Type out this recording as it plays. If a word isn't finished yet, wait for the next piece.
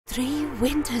3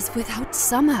 winters without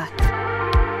summer.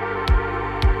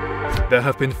 There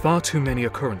have been far too many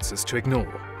occurrences to ignore,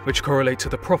 which correlate to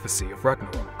the prophecy of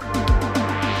Ragnarok.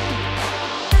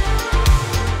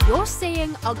 You're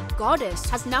saying a goddess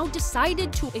has now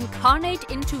decided to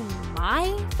incarnate into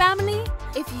my family?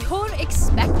 If you're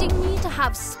expecting me to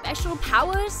have special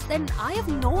powers, then I have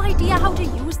no idea how to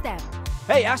use them.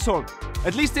 Hey, asshole!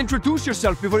 At least introduce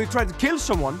yourself before you try to kill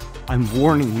someone. I'm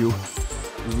warning you.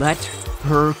 Let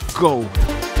her go.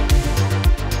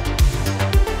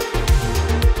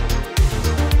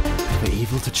 For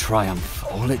evil to triumph,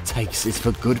 all it takes is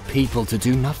for good people to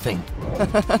do nothing.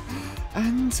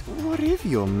 And what if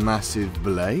your massive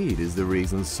blade is the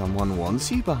reason someone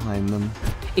wants you behind them?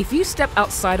 If you step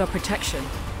outside our protection,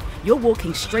 you're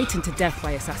walking straight into death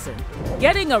by assassin.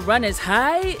 Getting a runner's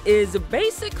high is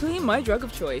basically my drug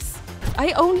of choice.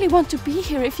 I only want to be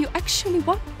here if you actually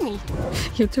want me.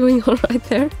 You're doing all right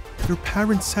there? Your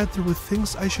parents said there were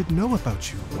things I should know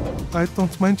about you. I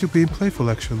don't mind you being playful,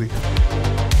 actually.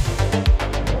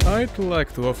 I'd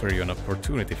like to offer you an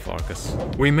opportunity, Farkas.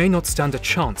 We may not stand a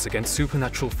chance against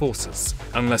supernatural forces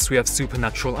unless we have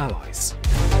supernatural allies.